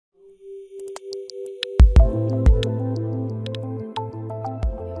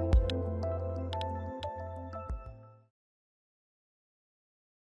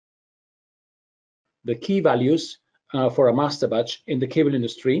the key values for a master batch in the cable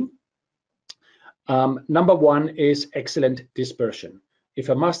industry. Number one is excellent dispersion. If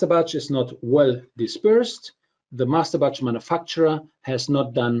a master batch is not well dispersed, the master batch manufacturer has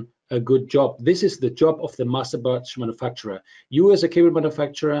not done a good job. This is the job of the master batch manufacturer. You as a cable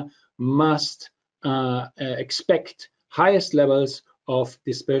manufacturer must expect highest levels of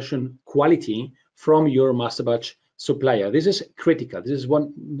dispersion quality from your master batch supplier. This is critical. This is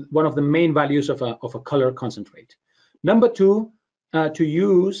one of the main values of a color concentrate. Number two, to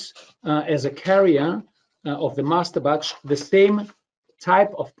use as a carrier of the master batch the same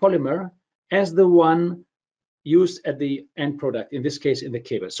type of polymer as the one used at the end product, in this case in the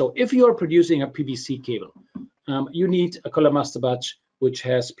cable. So if you are producing a PVC cable, you need a color master batch which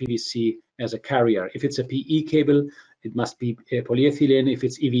has PVC as a carrier. If it's a PE cable, it must be polyethylene. If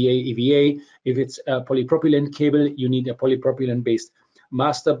it's EVA. If it's a polypropylene cable, you need a polypropylene based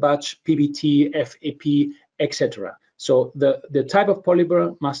master batch, PBT, FAP, etc. So the type of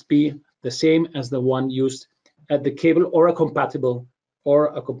polymer must be the same as the one used at the cable, or a compatible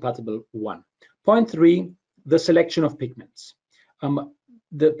one. Point three, the selection of pigments.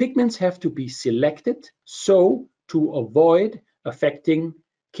 The pigments have to be selected so to avoid affecting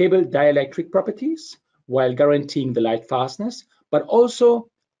cable dielectric properties while guaranteeing the light fastness, but also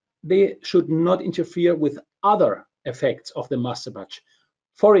they should not interfere with other effects of the master batch.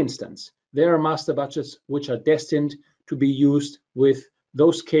 For instance, there are master batches which are destined to be used with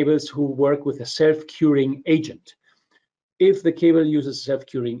those cables who work with a self-curing agent. If the cable uses a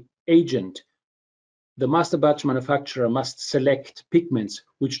self-curing agent, the master batch manufacturer must select pigments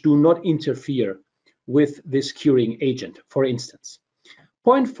which do not interfere with this curing agent, for instance.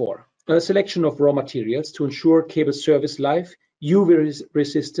 Point four, a selection of raw materials to ensure cable service life, UV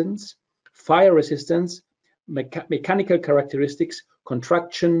resistance, fire resistance, mechanical characteristics,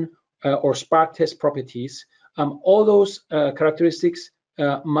 contraction or spark test properties. All those characteristics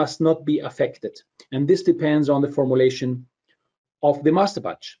must not be affected, and this depends on the formulation of the master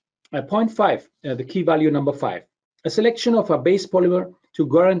batch. Point five, the key value number five, a selection of a base polymer to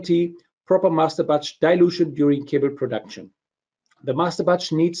guarantee proper master batch dilution during cable production. The master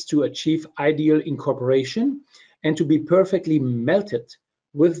batch needs to achieve ideal incorporation and to be perfectly melted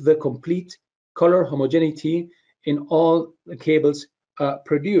with the complete color homogeneity in all the cables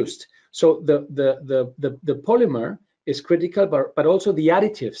produced. So the polymer is critical, but also the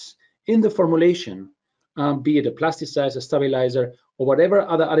additives in the formulation, be it a plasticizer, a stabilizer, or whatever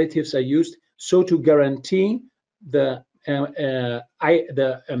other additives are used, so to guarantee the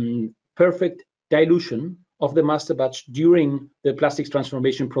perfect dilution of the master batch during the plastics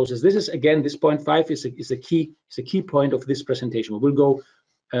transformation process. This is, again, this point five is a key point of this presentation. We'll go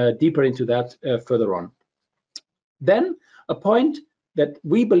deeper into that further on. Then a point that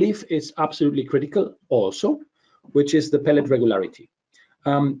we believe is absolutely critical also, which is the pellet regularity.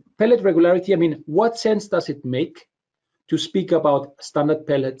 Pellet regularity, I mean, what sense does it make to speak about standard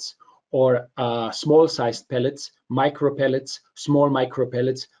pellets or small-sized pellets, micro pellets, small micro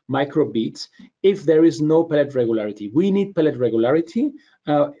pellets, micro beads, if there is no pellet regularity? We need pellet regularity,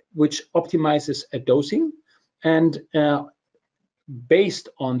 which optimizes a dosing, and based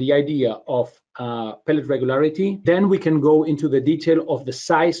on the idea of pellet regularity, then we can go into the detail of the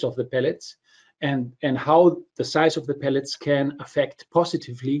size of the pellets and how the size of the pellets can affect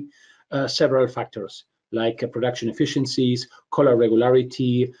positively several factors, like production efficiencies, color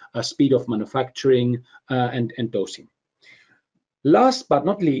regularity, speed of manufacturing, and dosing. Last but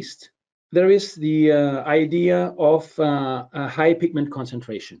not least, there is the idea of a high pigment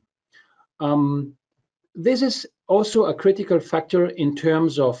concentration. This is also a critical factor in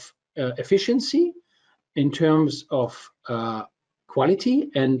terms of efficiency, in terms of quality,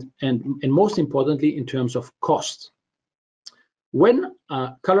 and most importantly, in terms of cost. When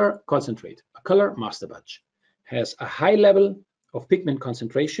a color concentrate, a color master batch, has a high level of pigment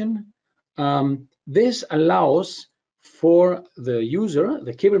concentration, this allows for the user,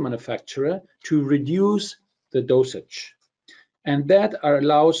 the cable manufacturer, to reduce the dosage, and that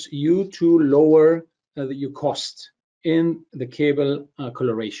allows you to lower your cost in the cable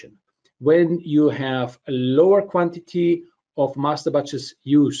coloration. When you have a lower quantity of master batches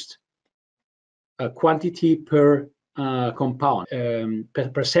used, a quantity per compound,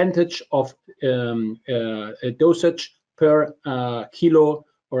 percentage of dosage per kilo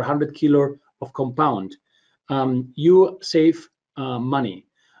or 100 kilo of compound, you save money.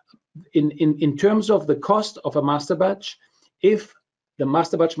 In terms of the cost of a master batch, if the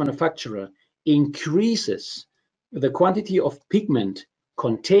master batch manufacturer increases the quantity of pigment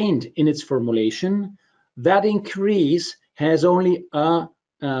contained in its formulation, that increase has only a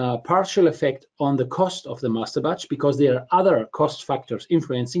partial effect on the cost of the master batch, because there are other cost factors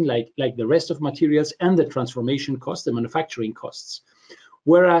influencing, like the rest of materials and the transformation costs, the manufacturing costs.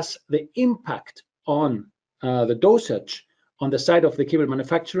 Whereas the impact on the dosage on the side of the cable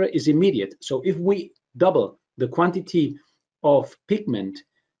manufacturer is immediate. So if we double the quantity of pigment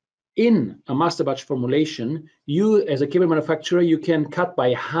in a master batch formulation, you as a cable manufacturer, you can cut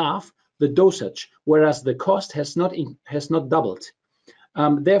by half the dosage, whereas the cost has not doubled.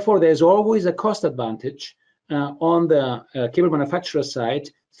 Therefore, there's always a cost advantage on the cable manufacturer side,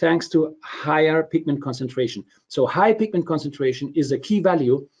 thanks to higher pigment concentration. So high pigment concentration is a key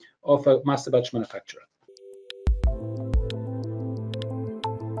value of a master batch manufacturer.